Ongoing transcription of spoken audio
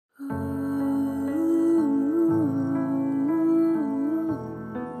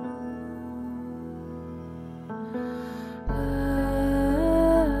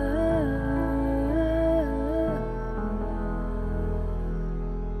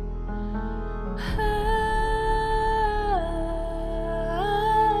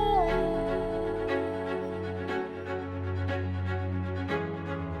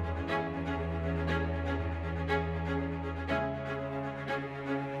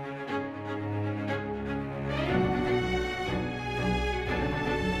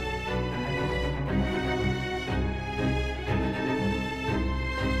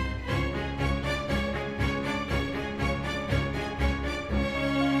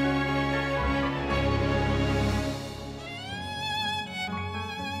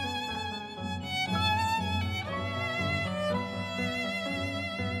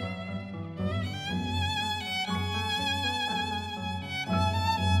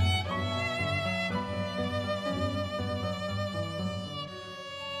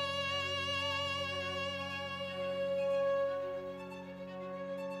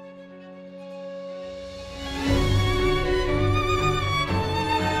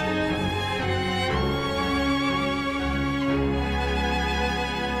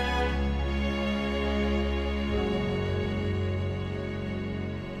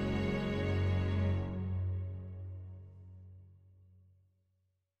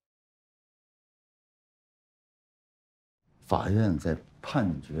法院在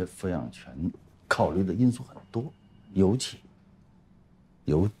判决抚养权考虑的因素很多，尤其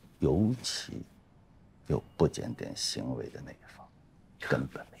有不检点行为的那一方，根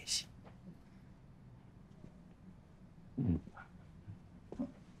本没戏。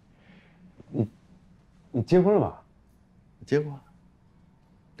你结婚了吧？结过了，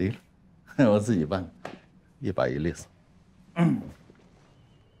离了，我自己办的，一把一利索。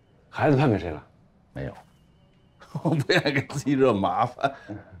孩子判给谁了？没有，我不愿意给自己惹麻烦。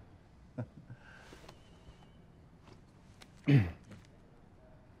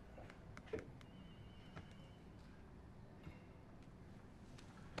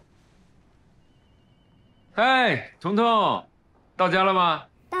哎，彤彤，到家了吗？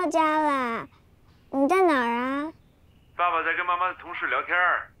到家了，你在哪儿啊？爸爸在跟妈妈的同事聊天。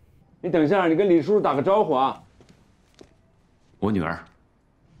你等一下，你跟李叔叔打个招呼啊。我女儿。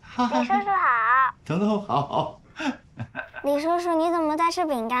李叔叔好。彤彤好。李叔叔，你怎么在吃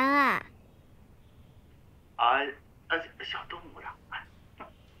饼干啊？小动物了。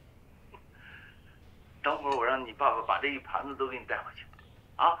等会儿我让你爸爸把这一盘子都给你带回去，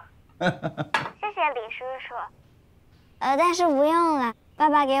啊？谢谢李叔叔。但是不用了，爸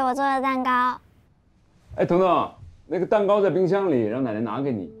爸给我做的蛋糕。哎，彤彤，那个蛋糕在冰箱里，让奶奶拿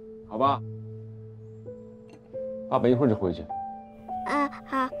给你，好吧？爸爸一会儿就回去。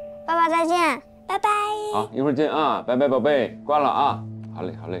好，爸爸再见，拜拜。好，一会儿见啊，拜拜，宝贝，关了啊。好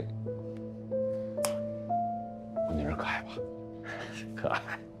嘞，好嘞。我女儿可爱吧？可爱。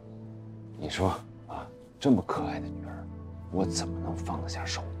你说啊，这么可爱的女儿，我怎么能放得下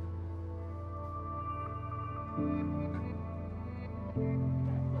手？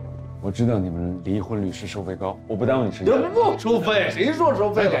我知道你们离婚律师收费高，我不耽误你时间。不收费，谁说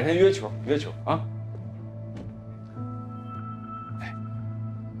收费了？咱改天约球啊！哎，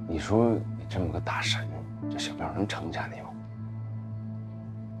你说你这么个大神，这小票能成全你吗？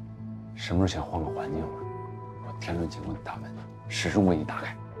什么时候想换个环境了？我天伦乾坤的大门始终为你打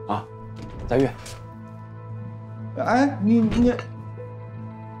开啊！再约。哎，你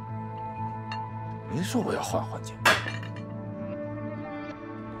没说我要换环境。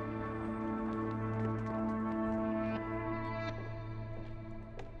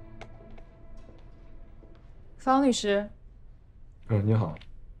方律师，你好，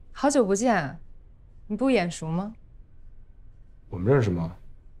好久不见，你不眼熟吗？我们认识吗？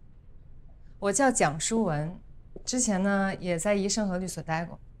我叫蒋淑文，之前呢也在怡盛和律所待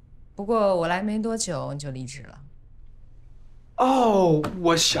过，不过我来没多久你就离职了。哦，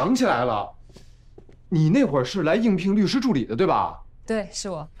我想起来了，你那会儿是来应聘律师助理的，对吧？对，是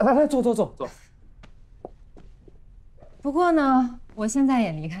我。来，坐。不过呢，我现在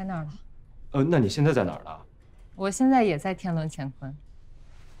也离开那儿了。那你现在在哪儿呢？我现在也在天伦乾坤。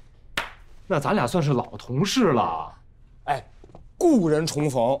那咱俩算是老同事了。哎，故人重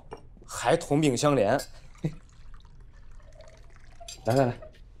逢，还同病相怜。来，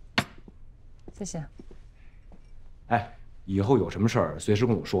谢谢。哎，以后有什么事儿随时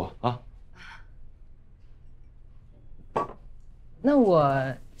跟我说啊。那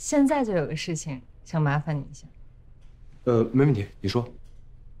我现在就有个事情想麻烦你一下。没问题，你说。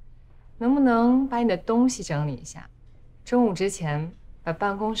能不能把你的东西整理一下？中午之前把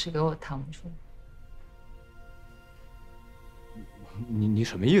办公室给我腾出来。你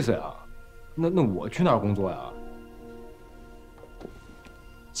什么意思呀？那我去哪儿工作呀？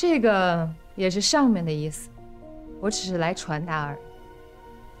这个也是上面的意思，我只是来传达而已。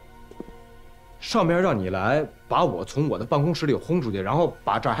上面让你来把我从我的办公室里轰出去，然后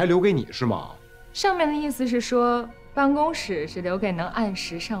把这儿还留给你是吗？上面的意思是说，办公室是留给能按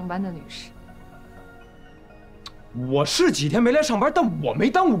时上班的律师。我是几天没来上班，但我没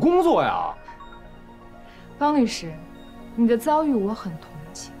耽误工作呀。方律师，你的遭遇我很同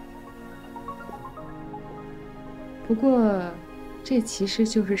情，不过这其实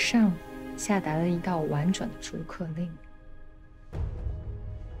就是上面下达了一道婉转的逐客令，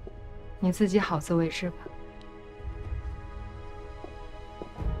你自己好自为之吧。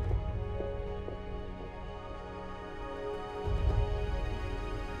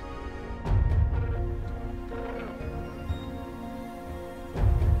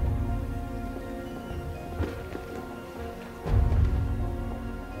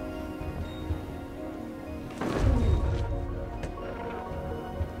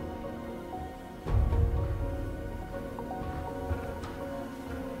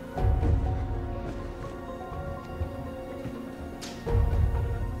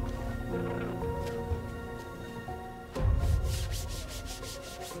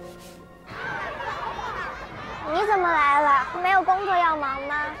你怎么来了？没有工作要忙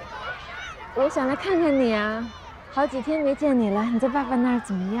吗？我想来看看你啊。好几天没见你了，你在爸爸那儿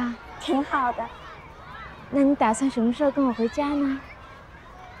怎么样？挺好的。那你打算什么时候跟我回家呢？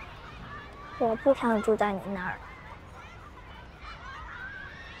我不想住在你那儿。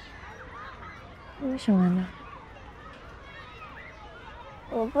为什么呢？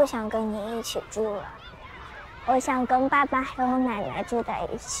我不想跟你一起住了，我想跟爸爸还有奶奶住在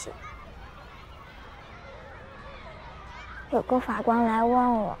一起。有个法官来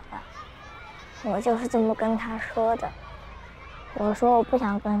问我了，我就是这么跟他说的。我说我不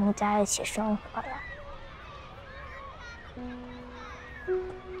想跟你在一起生活了。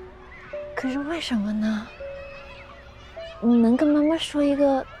可是为什么呢？你能跟妈妈说一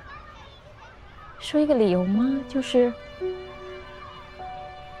个理由吗？就是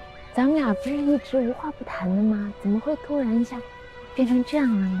咱们俩不是一直无话不谈的吗？怎么会突然一下变成这样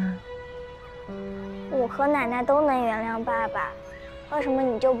了呢？我和奶奶都能原谅爸爸，为什么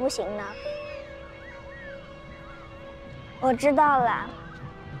你就不行呢？我知道了，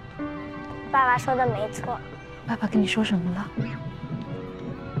爸爸说的没错。爸爸跟你说什么了？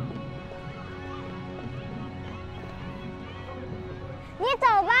你走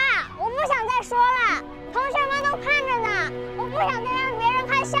吧，我不想再说了，同学们都看着呢，我不想再让别人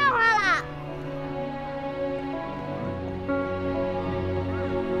看笑话了。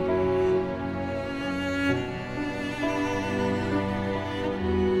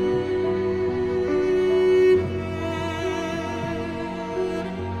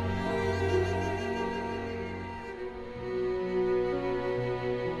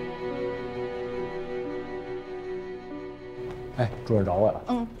哎，主任找我了。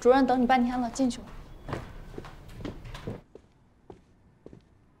嗯，主任等你半天了，进去吧。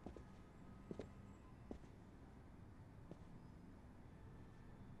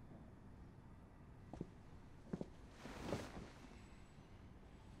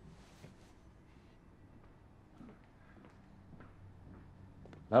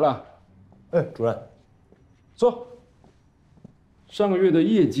来了。哎，主任，坐。上个月的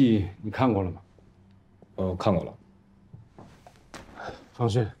业绩你看过了吗？看过了。方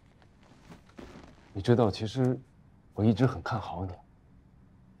旭，你知道，其实我一直很看好你。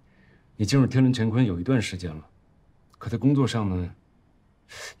你进入天伦乾坤有一段时间了，可在工作上呢，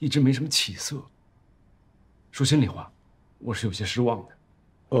一直没什么起色。说心里话，我是有些失望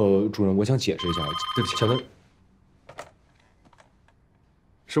的。主任，我想解释一下，对不起，前面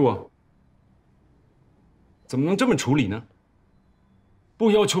是我，怎么能这么处理呢？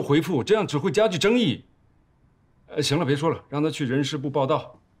不要求回复，这样只会加剧争议。行了，别说了，让他去人事部报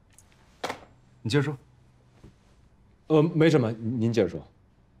道。你接着说。没什么，您接着说。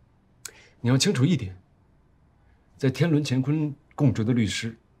你要清楚一点，在天伦乾坤供职的律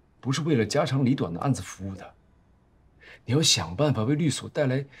师，不是为了家长里短的案子服务的。你要想办法为律所带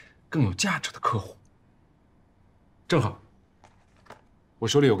来更有价值的客户。正好，我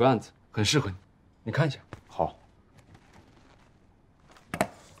手里有个案子，很适合你，你看一下。好。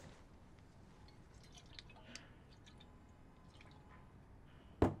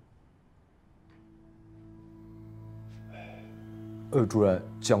主任，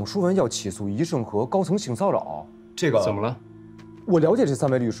蒋淑文要起诉医生和高层性骚扰，这个怎么了？我了解这3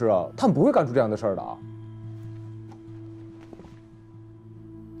位律师啊，他们不会干出这样的事儿的啊。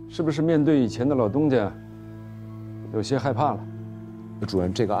是不是面对以前的老东家，有些害怕了？主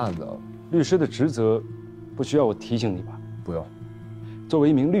任，这个案子，律师的职责，不需要我提醒你吧？不用。作为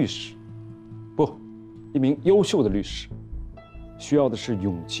一名律师，不，一名优秀的律师，需要的是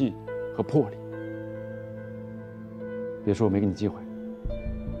勇气和魄力。别说我没给你机会。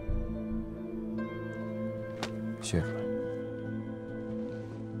谢谢主任。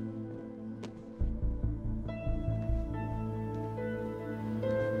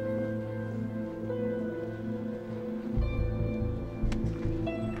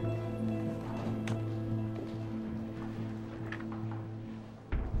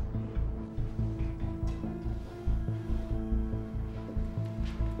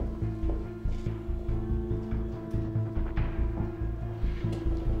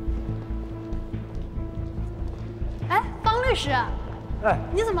律师，哎，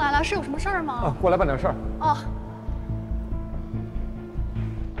你怎么来了？是有什么事儿吗？过来办点事儿。哦。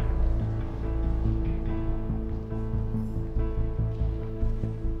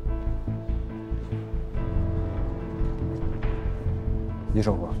医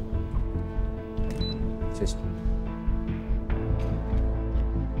生喝。谢谢。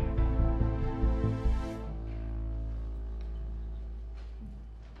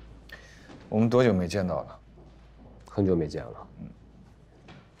我们多久没见到了？很久没见了。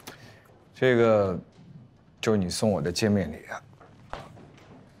这个就是你送我的见面礼啊。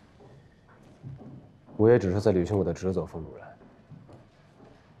我也只是在履行我的职责，冯主任。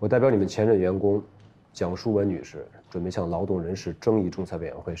我代表你们前任员工蒋淑文女士，准备向劳动人事争议仲裁委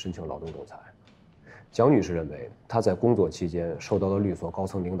员会申请劳动仲裁。蒋女士认为，她在工作期间受到了律所高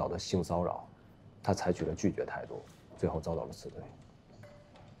层领导的性骚扰，她采取了拒绝态度，最后遭到了辞退。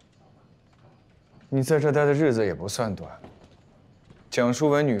你在这待的日子也不算短，蒋淑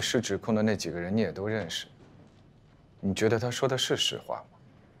文女士指控的那几个人你也都认识，你觉得她说的是实话吗？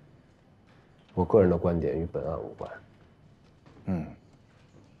我个人的观点与本案无关。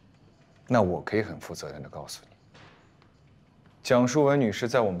那我可以很负责任地告诉你，蒋淑文女士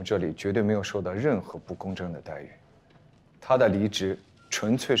在我们这里绝对没有受到任何不公正的待遇，她的离职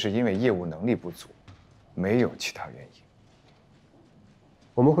纯粹是因为业务能力不足，没有其他原因。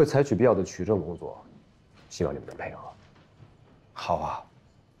我们会采取必要的取证工作，希望你们能配合。好啊。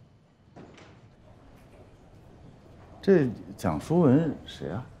这蒋淑文谁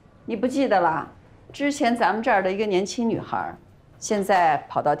啊？你不记得了？之前咱们这儿的一个年轻女孩，现在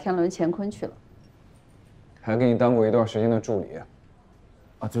跑到天伦乾坤去了。还给你当过一段时间的助理。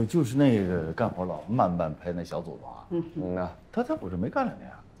啊，就是那个干活老慢半拍那小祖宗啊。那他在我这没干2年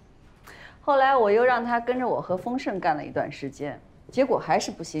啊。后来我又让他跟着我和丰盛干了一段时间，结果还是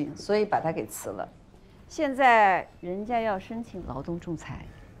不行，所以把他给辞了。现在人家要申请劳动仲裁。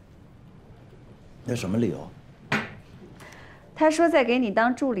那什么理由？他说在给你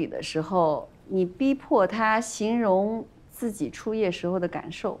当助理的时候，你逼迫他形容自己初夜时候的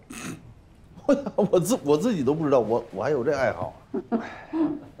感受。我自己都不知道，我还有这爱好。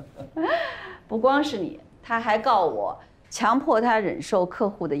不光是你，他还告我强迫他忍受客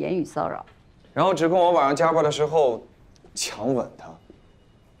户的言语骚扰，然后指控我晚上加班的时候强吻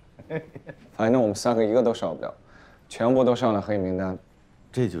他。反正我们3个一个都少不了，全部都上了黑名单。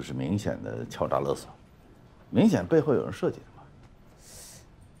这就是明显的敲诈勒索，明显背后有人设计的嘛。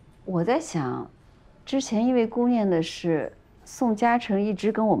我在想，之前因为顾念的事，宋嘉诚一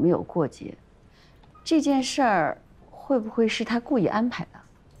直跟我们有过节，这件事儿会不会是他故意安排的？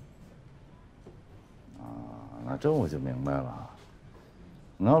那这我就明白了，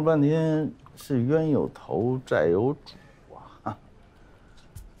闹了半天是冤有头债有主啊！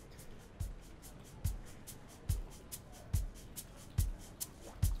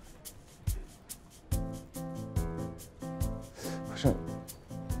不是，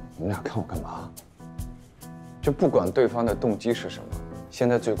你们俩看我干嘛？就不管对方的动机是什么，现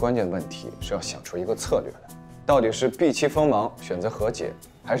在最关键的问题是要想出一个策略来，到底是避其锋芒选择和解，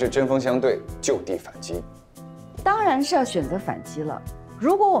还是针锋相对就地反击？当然是要选择反击了。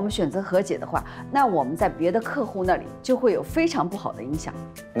如果我们选择和解的话，那我们在别的客户那里就会有非常不好的影响。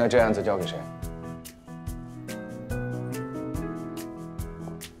那这案子交给谁？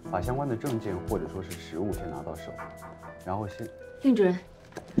把相关的证件或者说是实物先拿到手，然后先。令主任，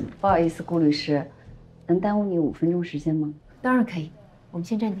不好意思，顾律师，能耽误你5分钟时间吗？当然可以，我们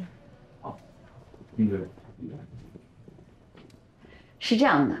先暂停。好，令主任。是这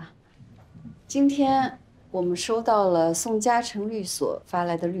样的，今天我们收到了宋嘉诚律所发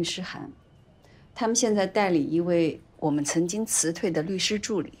来的律师函，他们现在代理一位我们曾经辞退的律师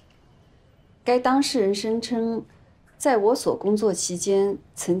助理。该当事人声称，在我所工作期间，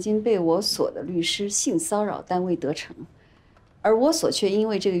曾经被我所的律师性骚扰但未得逞，而我所却因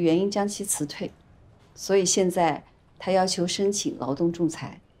为这个原因将其辞退，所以现在他要求申请劳动仲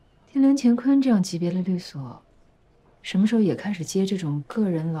裁。天伦乾坤这样级别的律所，什么时候也开始接这种个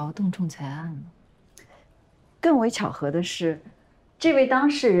人劳动仲裁案了？更为巧合的是，这位当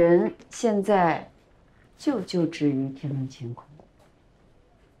事人现在就职于天伦乾坤，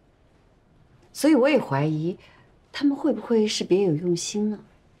所以我也怀疑，他们会不会是别有用心呢？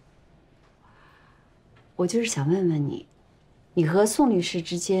我就是想问问你，你和宋律师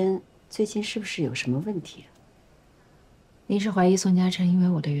之间最近是不是有什么问题？临时怀疑宋嘉诚因为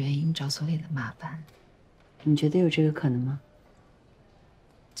我的原因找所里的麻烦。你觉得有这个可能吗？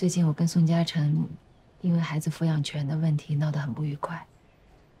最近我跟宋嘉诚因为孩子抚养权的问题闹得很不愉快，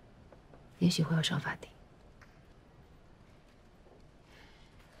也许会要上法庭。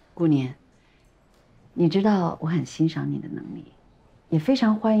顾念，你知道我很欣赏你的能力，也非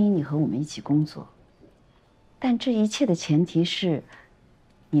常欢迎你和我们一起工作，但这一切的前提是，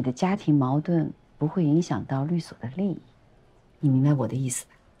你的家庭矛盾不会影响到律所的利益。你明白我的意思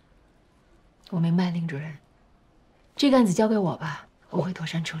吧？我明白，令主任。这个案子交给我吧，我会妥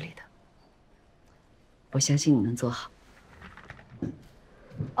善处理的。我相信你能做好。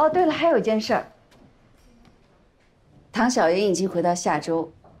哦，对了，还有一件事儿，唐小妍已经回到下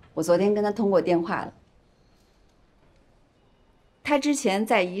周，我昨天跟她通过电话了。她之前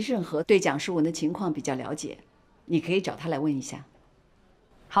在一任河对蒋淑文的情况比较了解，你可以找她来问一下。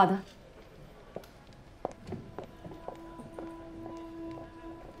好的。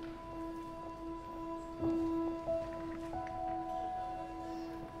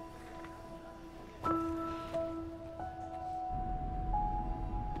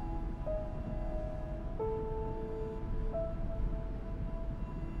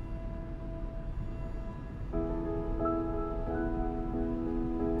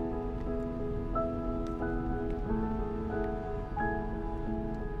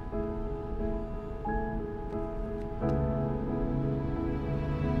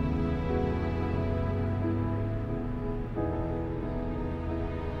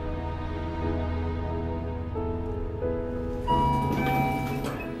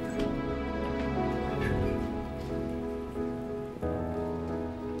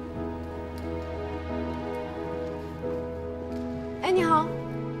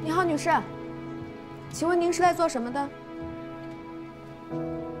女士，请问您是来做什么的？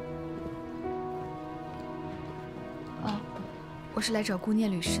哦，我是来找顾念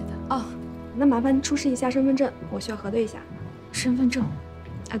律师的。哦，那麻烦出示一下身份证，我需要核对一下。身份证？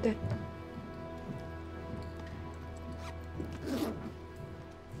啊，对。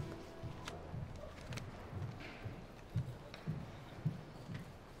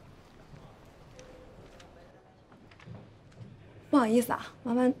不好意思啊，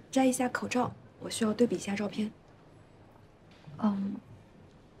麻烦摘一下口罩，我需要对比一下照片。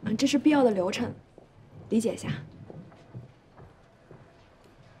这是必要的流程，理解一下。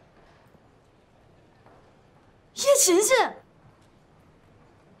叶琴琴，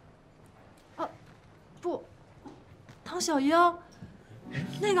不，唐小英，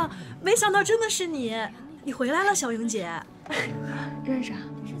那个，没想到真的是你，你回来了，小英姐。认识啊？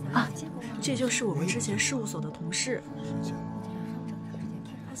啊，这就是我们之前事务所的同事。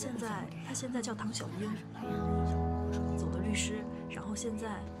他现在叫唐小英，走的律师，然后现在。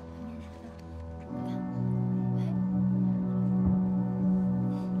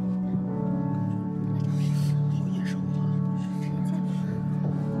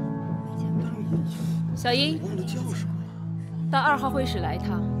小英，到2号会室来一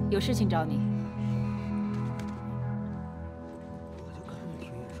趟，有事情找你。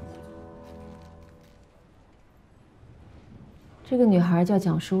这个女孩叫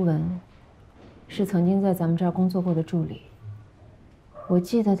蒋淑文，是曾经在咱们这儿工作过的助理。我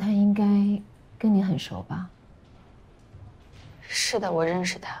记得她应该跟你很熟吧？是的，我认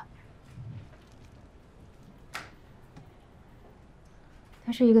识她。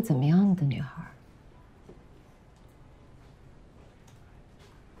她是一个怎么样的女孩？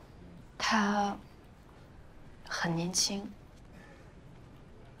她很年轻，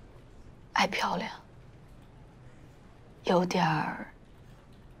爱漂亮，有点儿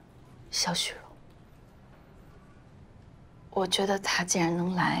小虚荣。我觉得她既然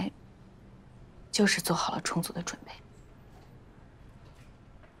能来，就是做好了充足的准备。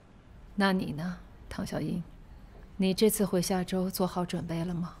那你呢，唐小英？你这次回下周做好准备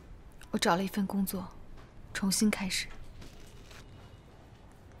了吗？我找了一份工作，重新开始。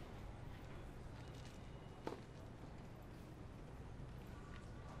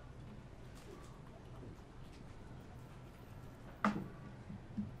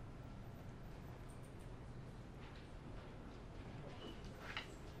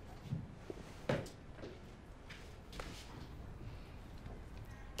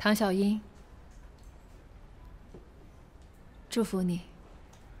唐小英，祝福你，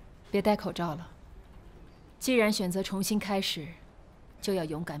别戴口罩了。既然选择重新开始，就要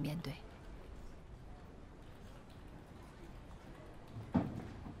勇敢面对。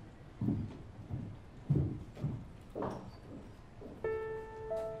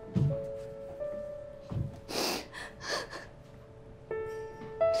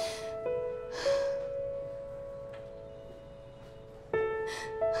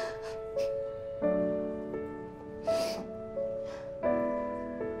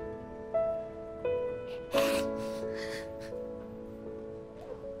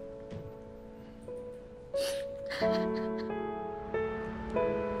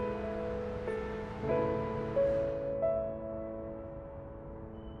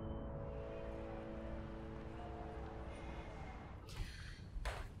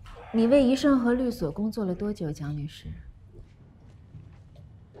你为宜盛和律所工作了多久，蒋女士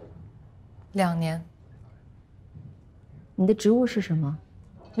？2年。你的职务是什么？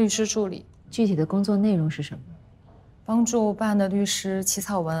律师助理。具体的工作内容是什么？帮助办案的律师起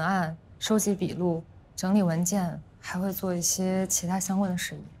草文案、收集笔录、整理文件，还会做一些其他相关的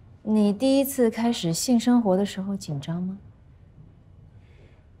事宜。你第一次开始性生活的时候紧张吗？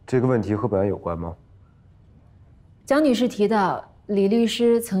这个问题和本案有关吗？蒋女士提到李律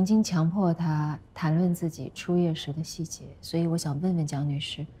师曾经强迫她谈论自己出夜时的细节，所以我想问问蒋女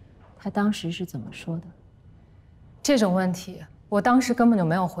士，她当时是怎么说的？这种问题，我当时根本就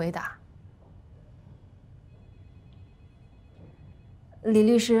没有回答。李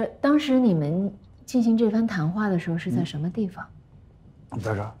律师，当时你们进行这番谈话的时候是在什么地方？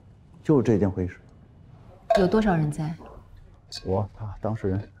在这儿，就这间会议室。有多少人在？我、他、当事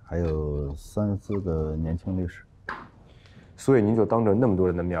人，还有3、4个年轻律师。所以您就当着那么多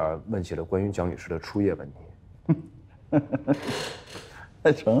人的面问起了关于蒋女士的出夜问题。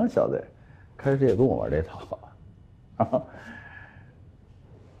还成啊，小子，开始也跟我玩这套啊。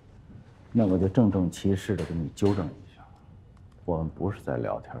那我就正正其事的给你纠正一下，我们不是在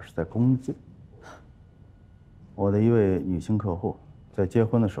聊天，是在工作。我的一位女性客户在结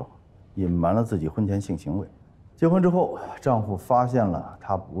婚的时候隐瞒了自己婚前性行为，结婚之后，丈夫发现了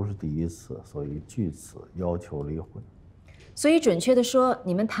她不是第一次，所以据此要求离婚。所以准确的说，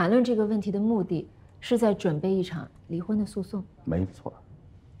你们谈论这个问题的目的是在准备一场离婚的诉讼。没错。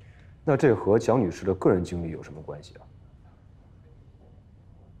那这和蒋女士的个人经历有什么关系啊？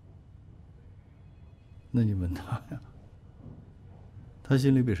那你问她呀，她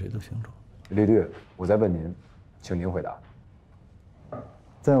心里比谁都清楚。李律，我在问您，请您回答。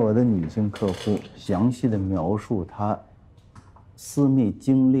在我的女性客户详细的描述她私密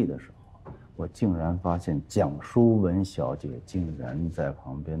经历的时候，我竟然发现蒋淑文小姐竟然在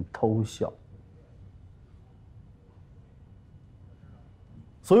旁边偷笑，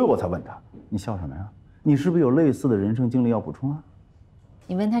所以我才问她：“你笑什么呀？你是不是有类似的人生经历要补充啊？”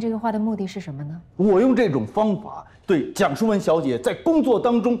你问他这个话的目的是什么呢？我用这种方法对蒋淑文小姐在工作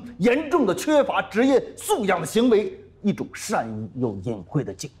当中严重的缺乏职业素养的行为一种善意又隐晦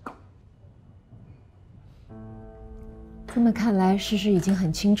的警告。这么看来，事实已经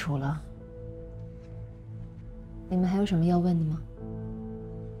很清楚了。你们还有什么要问的吗？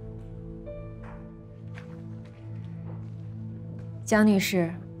江女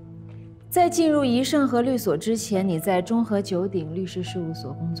士，在进入宜盛和律所之前，你在中和九鼎律师事务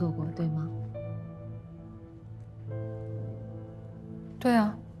所工作过，对吗？对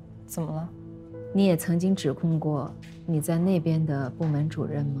啊，怎么了？你也曾经指控过你在那边的部门主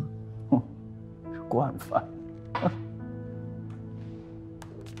任吗？哼，是惯犯。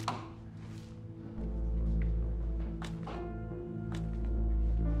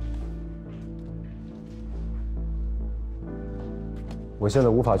我现在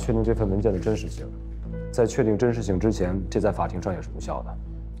无法确定这份文件的真实性，在确定真实性之前，这在法庭上也是无效的。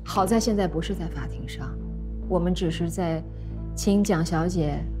好在现在不是在法庭上，我们只是在请蒋小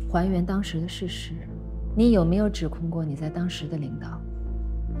姐还原当时的事实。你有没有指控过你在当时的领导？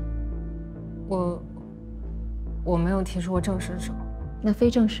我没有提出过正式指控。那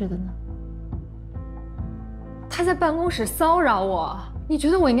非正式的呢？他在办公室骚扰我，你觉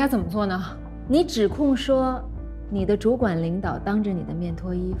得我应该怎么做呢？你指控说你的主管领导当着你的面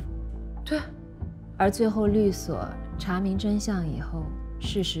脱衣服，对，而最后律所查明真相以后，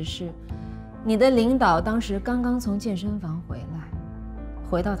事实是，你的领导当时刚刚从健身房回来，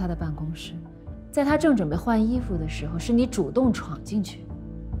回到他的办公室，在他正准备换衣服的时候，是你主动闯进去。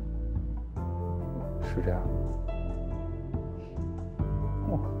是这样。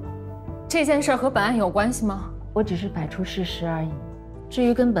这件事和本案有关系吗？我只是摆出事实而已，至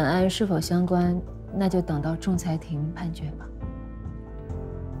于跟本案是否相关，那就等到仲裁庭判决吧。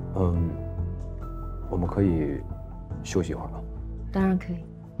我们可以休息一会儿吗？当然可以。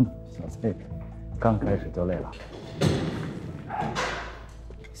小翠，刚开始就累了，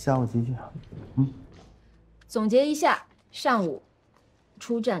下午继续。总结一下，上午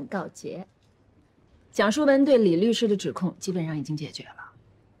出战告捷，蒋淑文对李律师的指控基本上已经解决了。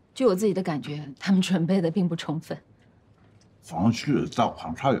据我自己的感觉，他们准备的并不充分。方旭在我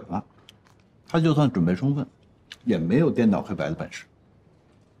旁差远了，他就算准备充分，也没有颠倒黑白的本事。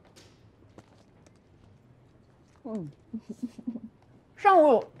上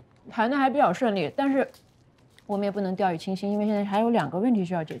午谈的还比较顺利，但是我们也不能掉以轻心，因为现在还有2个问题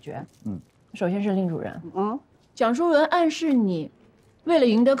需要解决。首先是令主任，蒋淑文暗示你为了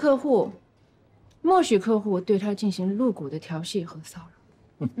赢得客户，默许客户对他进行露骨的调戏和骚扰。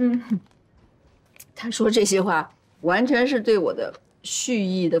他说这些话完全是对我的蓄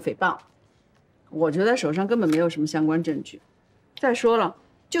意的诽谤，我觉得手上根本没有什么相关证据。再说了，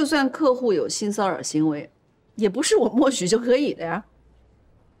就算客户有性骚扰行为，也不是我默许就可以的呀。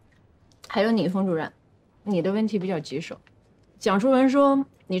还有你，冯主任，你的问题比较棘手。蒋淑文说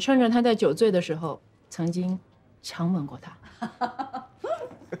你趁着他在酒醉的时候，曾经强吻过他。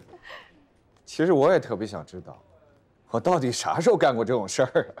其实我也特别想知道，我到底啥时候干过这种事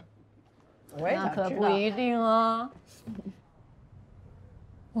儿啊？那可不一定啊。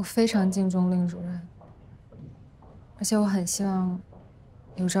我非常敬重令主任，而且我很希望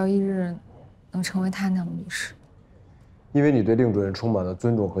有朝一日能成为他那样的律师。因为你对令主任充满了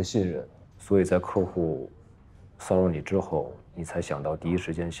尊重和信任，所以在客户骚扰你之后，你才想到第一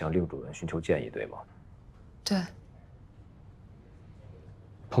时间向令主任寻求建议，对吗？对。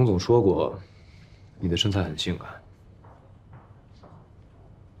彭总说过，你的身材很性感。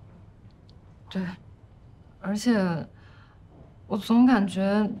对，而且我总感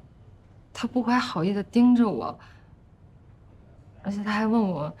觉他不怀好意的盯着我，而且他还问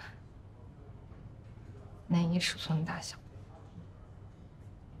我内衣尺寸的大小。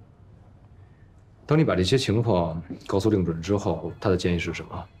当你把这些情况告诉令主任之后，他的建议是什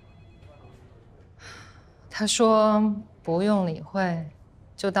么？他说不用理会，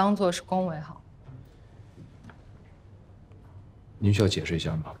就当做是恭维好。您需要解释一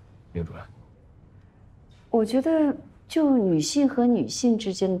下吗，林主任？我觉得就女性和女性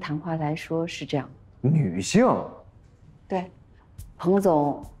之间的谈话来说是这样。女性？对，彭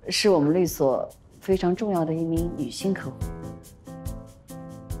总是我们律所非常重要的一名女性客户。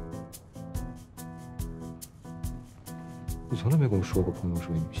你从来没跟我说过彭总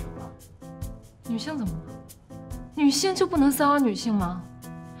是位女性吧？女性怎么了？女性就不能骚扰女性吗？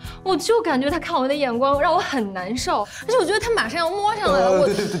我就感觉他看我的眼光让我很难受，而且我觉得他马上要摸上来了。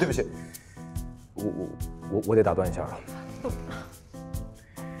对不起，我得打断一下了。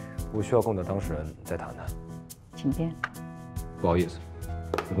我需要跟我的当事人再谈谈。请便。不好意思，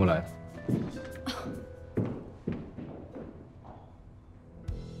我过来的。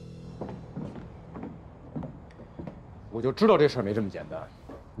我就知道这事儿没这么简单。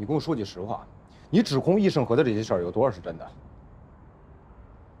你跟我说句实话，你指控易胜和的这些事儿有多少是真的？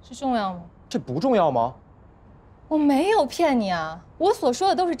是重要吗？这不重要吗？我没有骗你啊，我所说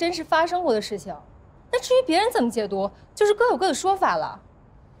的都是真实发生过的事情。那至于别人怎么解读，就是各有各的说法了。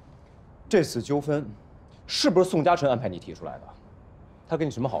这次纠纷，是不是宋嘉辰安排你提出来的？他给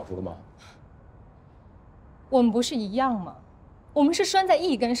你什么好处的吗？我们不是一样吗？我们是拴在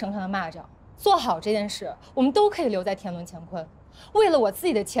一根绳上的蚂蚱。做好这件事，我们都可以留在天伦乾坤。为了我自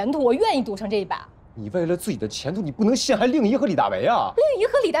己的前途，我愿意赌上这一把。你为了自己的前途，你不能陷害令仪和李大为啊！令仪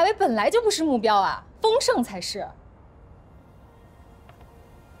和李大为本来就不是目标啊，丰盛才是。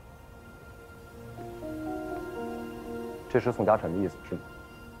这是宋嘉辰的意思是吗？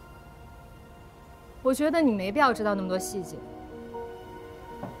我觉得你没必要知道那么多细节，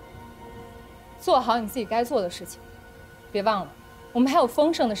做好你自己该做的事情。别忘了，我们还有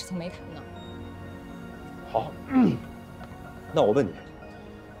丰盛的事情没谈呢。好，那我问你，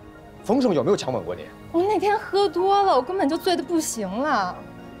丰盛有没有强吻过你？我那天喝多了，我根本就醉得不行了。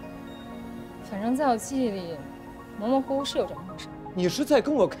反正在我记忆里，模模糊糊是有这么回事。你是在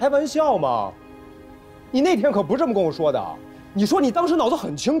跟我开玩笑吗？你那天可不是这么跟我说的。你说你当时脑子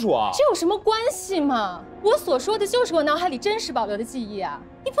很清楚啊？这有什么关系吗？我所说的就是我脑海里真实保留的记忆啊！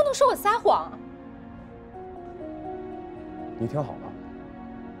你不能说我撒谎。你听好了，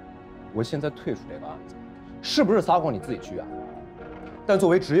我现在退出这个案子，是不是撒谎你自己去啊？但作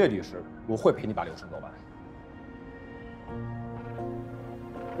为职业律师，我会陪你把流程走完。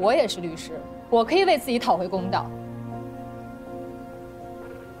我也是律师，我可以为自己讨回公道。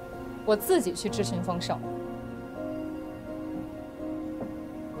我自己去质询丰盛，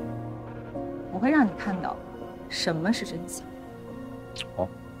我会让你看到什么是真相。好。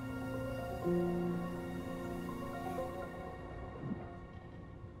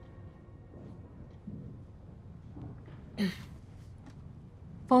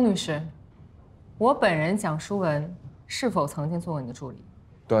封律师，我本人蒋淑文是否曾经做过你的助理？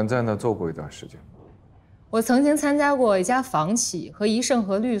短暂的做过一段时间。我曾经参加过一家房企和宜盛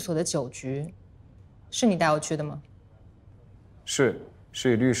和律所的酒局，是你带我去的吗？是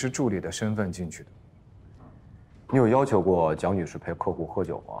以律师助理的身份进去的。你有要求过蒋女士陪客户喝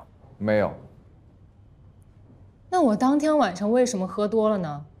酒吗？没有。那我当天晚上为什么喝多了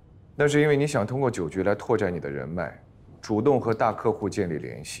呢？那是因为你想通过酒局来拓展你的人脉，主动和大客户建立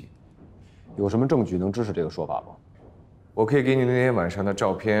联系。有什么证据能支持这个说法吗？我可以给你那天晚上的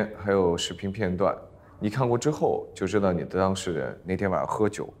照片，还有视频片段。你看过之后，就知道你的当事人那天晚上喝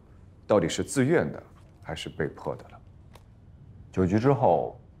酒，到底是自愿的，还是被迫的了。酒局之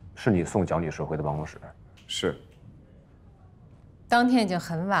后，是你送蒋女士回的办公室？是。当天已经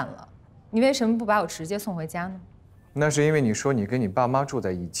很晚了，你为什么不把我直接送回家呢？那是因为你说你跟你爸妈住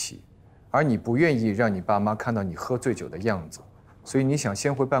在一起，而你不愿意让你爸妈看到你喝醉酒的样子，所以你想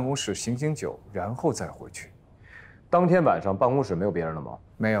先回办公室醒酒，然后再回去。当天晚上办公室没有别人了吗？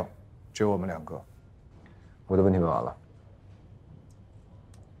没有，只有我们两个。我的问题问完了。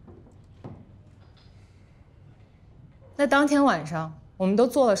那当天晚上我们都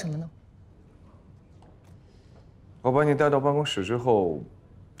做了什么呢？我把你带到办公室之后，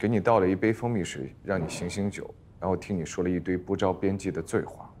给你倒了一杯蜂蜜水，让你醒酒，然后听你说了一堆不着边际的醉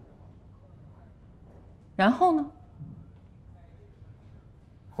话。然后呢？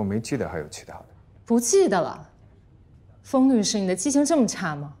我没记得还有其他的。不记得了。封律师，你的记性这么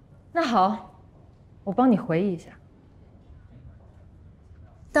差吗？那好，我帮你回忆一下。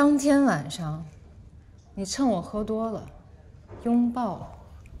当天晚上，你趁我喝多了，拥抱了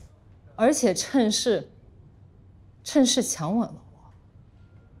我，而且趁势强吻了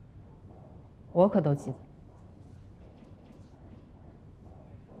我。我可都记得。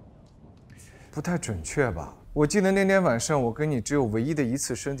不太准确吧？我记得那天晚上我跟你只有唯一的一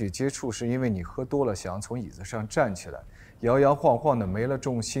次身体接触，是因为你喝多了，想从椅子上站起来，摇摇晃晃的没了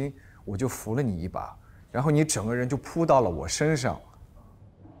重心，我就扶了你一把，然后你整个人就扑到了我身上，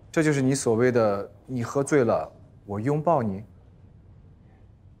这就是你所谓的你喝醉了，我拥抱你。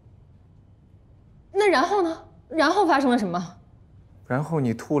那然后呢？然后发生了什么？然后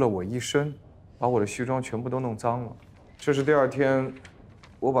你吐了我一身，把我的西装全部都弄脏了。这是第2天，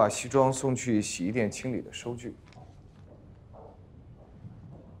我把西装送去洗衣店清理的收据。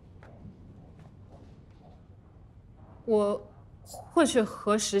我会去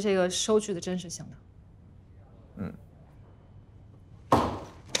核实这个收据的真实性的。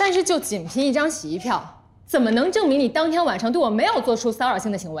但是就仅凭一张洗衣票，怎么能证明你当天晚上对我没有做出骚扰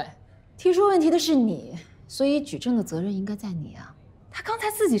性的行为？提出问题的是你，所以举证的责任应该在你啊。他刚才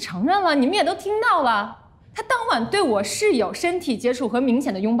自己承认了，你们也都听到了，他当晚对我是有身体接触和明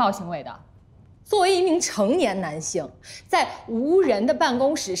显的拥抱行为的。作为一名成年男性，在无人的办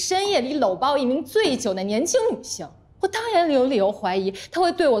公室深夜里搂抱一名醉酒的年轻女性，我当然有理由怀疑他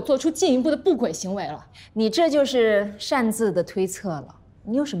会对我做出进一步的不轨行为了。你这就是擅自的推测了，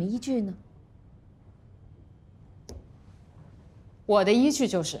你有什么依据呢？我的依据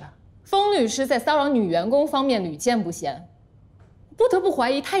就是封律师在骚扰女员工方面屡见不鲜，不得不怀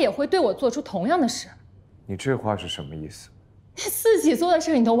疑他也会对我做出同样的事。你这话是什么意思？那自己做的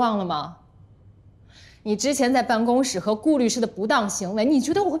事你都忘了吗？你之前在办公室和顾律师的不当行为，你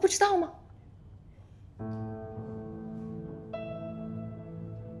觉得我会不知道吗？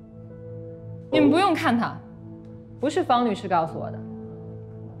你们不用看他，不是方律师告诉我的，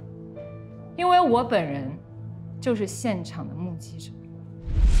因为我本人就是现场的目击者。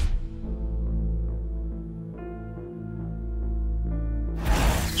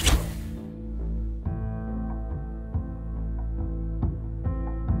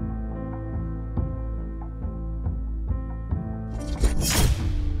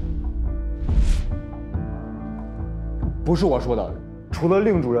不是我说的，除了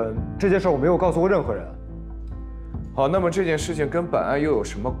令主任，这件事我没有告诉过任何人。好，那么这件事情跟本案又有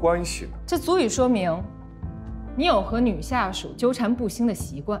什么关系呢？这足以说明，你有和女下属纠缠不清的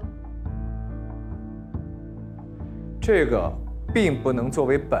习惯。这个并不能作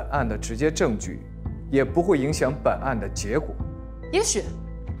为本案的直接证据，也不会影响本案的结果。也许，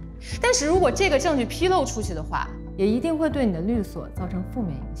但是如果这个证据披露出去的话，也一定会对你的律所造成负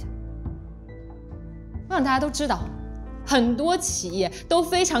面影响。让大家都知道，很多企业都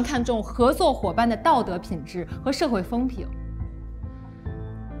非常看重合作伙伴的道德品质和社会风评，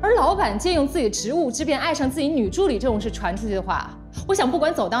而老板借用自己职务之便爱上自己女助理这种事传出去的话，我想不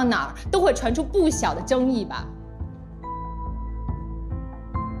管走到哪儿都会传出不小的争议吧。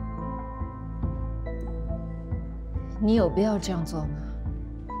你有必要这样做吗？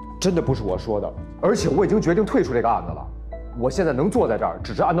真的不是我说的，而且我已经决定退出这个案子了。我现在能坐在这儿，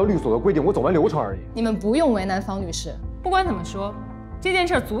只是按照律所的规定，我走完流程而已。你们不用为难方律师。不管怎么说，这件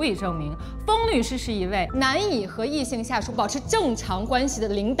事足以证明方律师是一位难以和异性下属保持正常关系的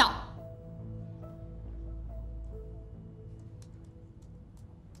领导。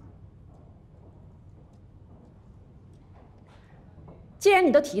既然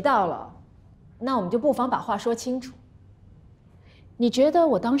你都提到了，那我们就不妨把话说清楚。你觉得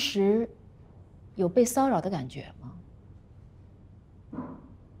我当时有被骚扰的感觉吗？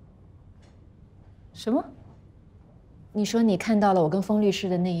什么？你说你看到了我跟封律师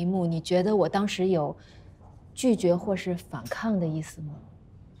的那一幕，你觉得我当时有拒绝或是反抗的意思吗？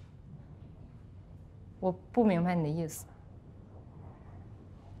我不明白你的意思。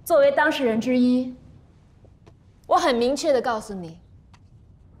作为当事人之一，我很明确地告诉你，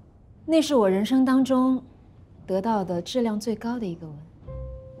那是我人生当中得到的质量最高的一个吻。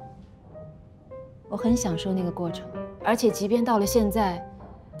我很享受那个过程，而且即便到了现在，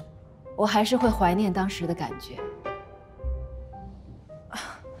我还是会怀念当时的感觉。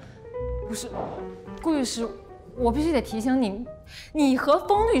不是，顾律师，我必须得提醒你，你和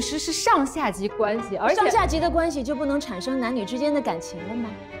封律师是上下级关系，而且上下级的关系就不能产生男女之间的感情了吗？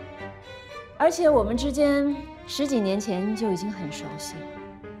而且我们之间10几年前就已经很熟悉，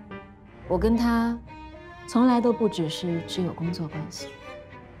我跟他从来都不只有工作关系。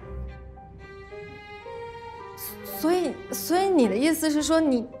所以你的意思是说，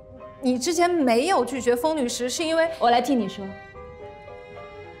你之前没有拒绝封律师，是因为……我来替你说。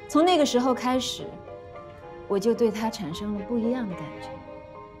从那个时候开始，我就对他产生了不一样的感觉，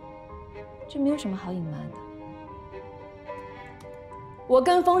这没有什么好隐瞒的。我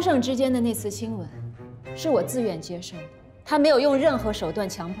跟丰盛之间的那次亲吻，是我自愿接受的，他没有用任何手段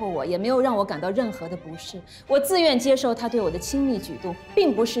强迫我，也没有让我感到任何的不适。我自愿接受他对我的亲密举动，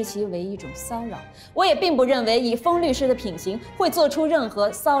并不视其为一种骚扰。我也并不认为以封律师的品行会做出任何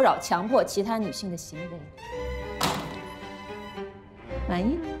骚扰、强迫其他女性的行为。满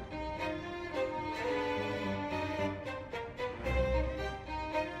意？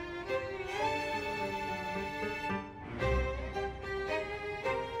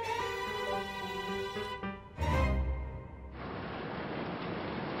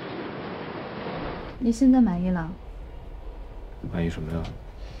你现在满意了？满意什么呀？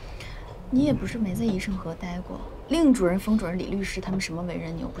你也不是没在医生盒待过，令主任、冯主任、李律师他们什么为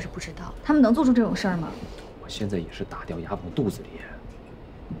人，你又不是不知道，他们能做出这种事儿吗？我现在也是打掉牙往肚子里，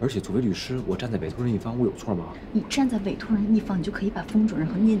而且作为律师，我站在委托人一方，我有错吗？你站在委托人一方，你就可以把冯主任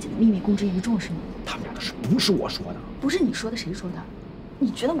和念姐的秘密公之于众，是吗？他们俩的事不是我说的，不是你说的，谁说的？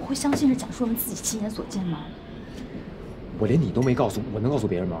你觉得我会相信是蒋淑文自己亲眼所见吗？我连你都没告诉我，能告诉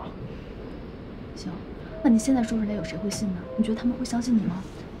别人吗？行，那你现在说出来，有谁会信呢？你觉得他们会相信你吗？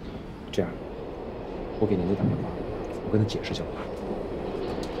这样，我给年姐打电话，我跟她解释行吗？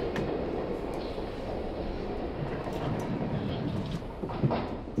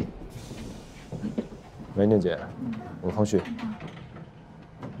喂，念姐，我方旭，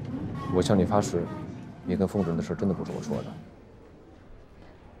我向你发誓，你跟冯主任的事真的不是我说的。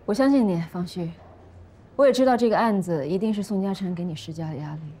我相信你，方旭。我也知道这个案子一定是宋嘉诚给你施加的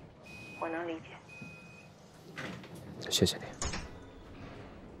压力，我能理解。谢谢你。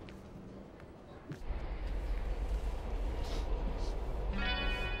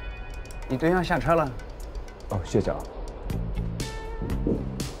你对象下车了。哦，谢谢啊。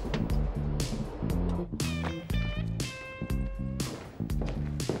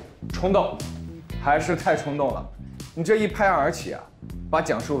冲动，还是太冲动了。你这一拍案而起啊，把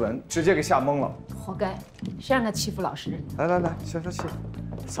蒋淑文直接给吓懵了。活该，谁让他欺负老实人？来来来，消消气，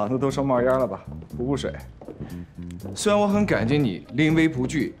嗓子都烧冒烟了吧？补补水。虽然我很感激你临危不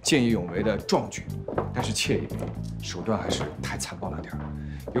惧、见义勇为的壮举，但是切记，手段还是太残暴了点儿，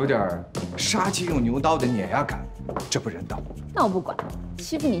有点杀鸡用牛刀的碾压感，这不人道。那我不管，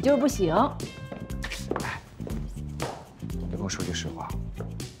欺负你就是不行。你跟我说句实话，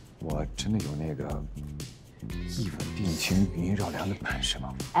我真的有那个一吻定情、语音绕梁的本事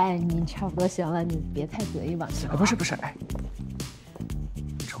吗？哎，你差不多行了，你别太得意忘形。不是不是，哎，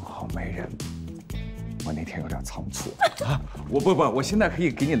正好没人。我那天有点仓促啊！我现在可以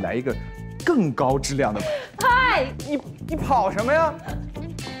给你来一个更高质量的。嗨，你跑什么呀？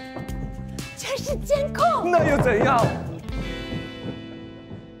这是监控。那又怎样？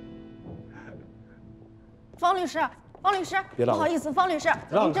方律师，方律师，别拦我不好意思，方律师，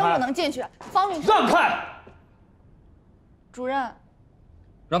让您真不能进去。方律师，让开！主任，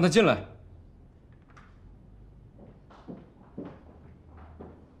让他进来。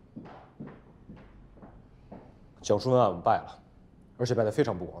蒋淑文案我们败了，而且败得非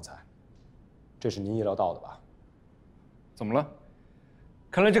常不光彩，这是您意料到的吧？怎么了？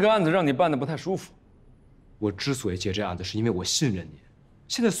看来这个案子让你办得不太舒服。我之所以接这案子，是因为我信任您。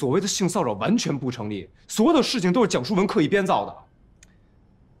现在所谓的性骚扰完全不成立，所有的事情都是蒋淑文刻意编造的。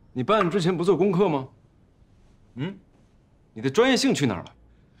你办案之前不做功课吗？你的专业性去哪儿了？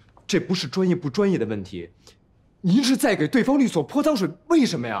这不是专业不专业的问题，您是在给对方律所泼脏水，为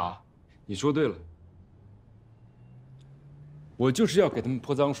什么呀？你说对了。我就是要给他们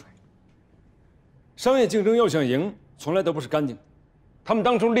泼脏水。商业竞争要想赢，从来都不是干净的。他们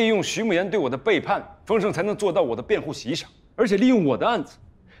当初利用徐慕言对我的背叛，丰盛才能做到我的辩护席上，而且利用我的案子，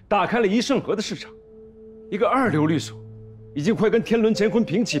打开了一盛和的市场。一个二流律所，已经快跟天伦乾坤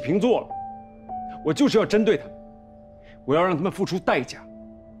平起平坐了。我就是要针对他们，我要让他们付出代价。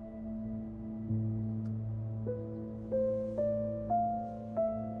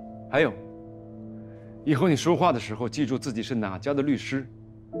还有。以后你说话的时候，记住自己是哪家的律师，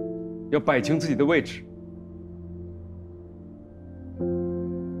要摆清自己的位置。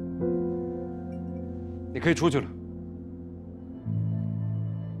你可以出去了。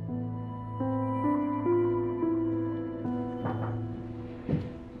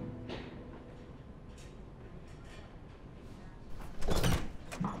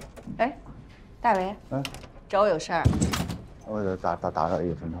哎，大为，找我有事儿？我打扰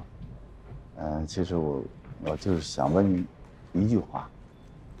1分钟。其实我就是想问您一句话，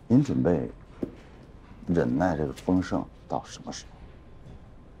您准备忍耐这个丰盛到什么时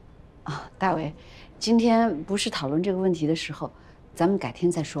候？啊，大为，今天不是讨论这个问题的时候，咱们改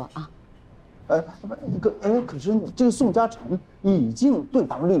天再说啊。可是这个宋嘉诚已经对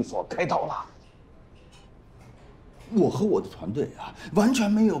咱们律所开刀了。我和我的团队啊，完全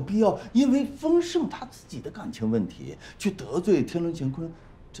没有必要因为丰盛他自己的感情问题去得罪天伦乾坤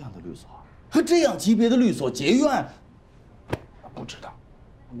这样的律所。和这样级别的律所结怨，不值得。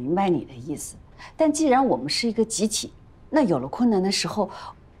我明白你的意思，但既然我们是一个集体，那有了困难的时候，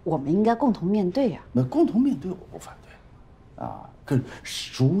我们应该共同面对呀。那共同面对我不反对，可是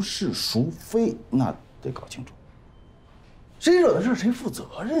孰是孰非那得搞清楚。谁惹的事谁负责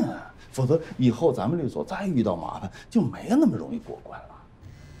任啊，否则以后咱们律所再遇到麻烦就没有那么容易过关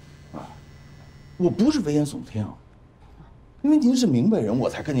了。我不是危言耸听，因为您是明白人，我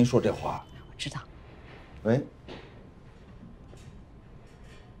才跟您说这话。我知道，喂？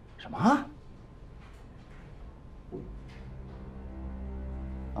什么？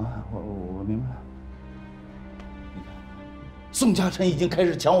啊，我明白了。你看，宋嘉诚已经开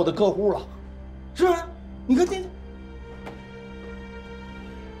始抢我的客户了，是不是？你看这。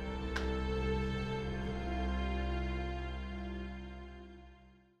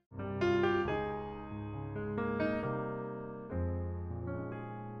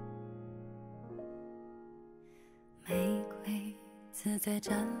 自在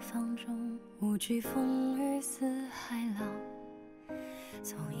绽放中，无惧风雨似海浪。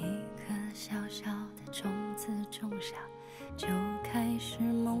从一颗小小的种子种下，就开始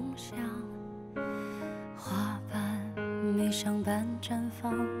梦想。花瓣没伤般绽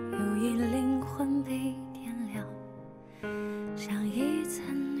放，有一灵魂被点亮，像一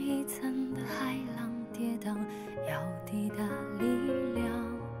层一层的海浪跌宕，要抵达力量。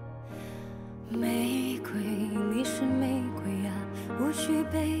玫瑰，你是玫瑰啊。 无需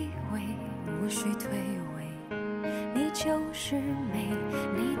卑微，无需退位，你就是美，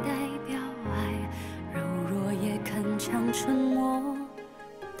你代表爱，柔弱也铿锵，沉默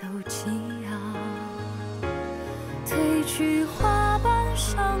都激昂。褪去花瓣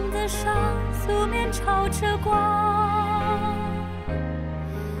上的伤，素面朝着光，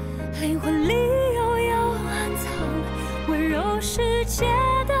灵魂里悠悠暗藏温柔世界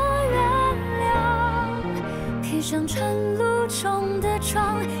的原谅，披上晨露。 中的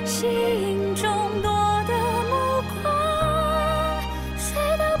妆，吸引众多的目光，睡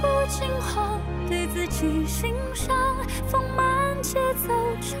到不惊慌，对自己欣赏，放慢节奏，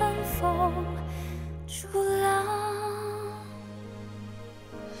乘风逐浪。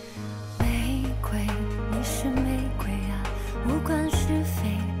玫瑰，你是玫瑰啊，无关是非，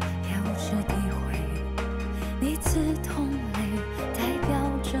也无视诋毁，你刺痛泪，代表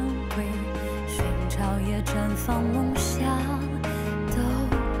珍贵，寻找也绽放梦想。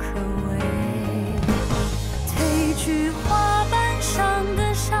 去花瓣上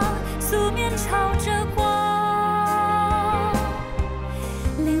的伤，素面朝着光，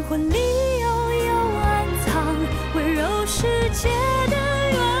灵魂里悠悠暗藏温柔世界的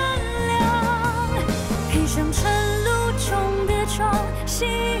原谅，披上晨露中的妆，吸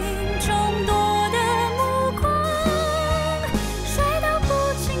引众多的目光，睡到不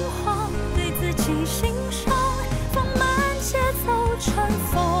惊慌，对自己欣赏，放慢节奏，乘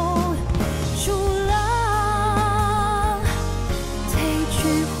风逐浪。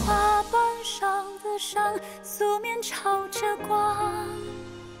 上的伤，素面朝着光。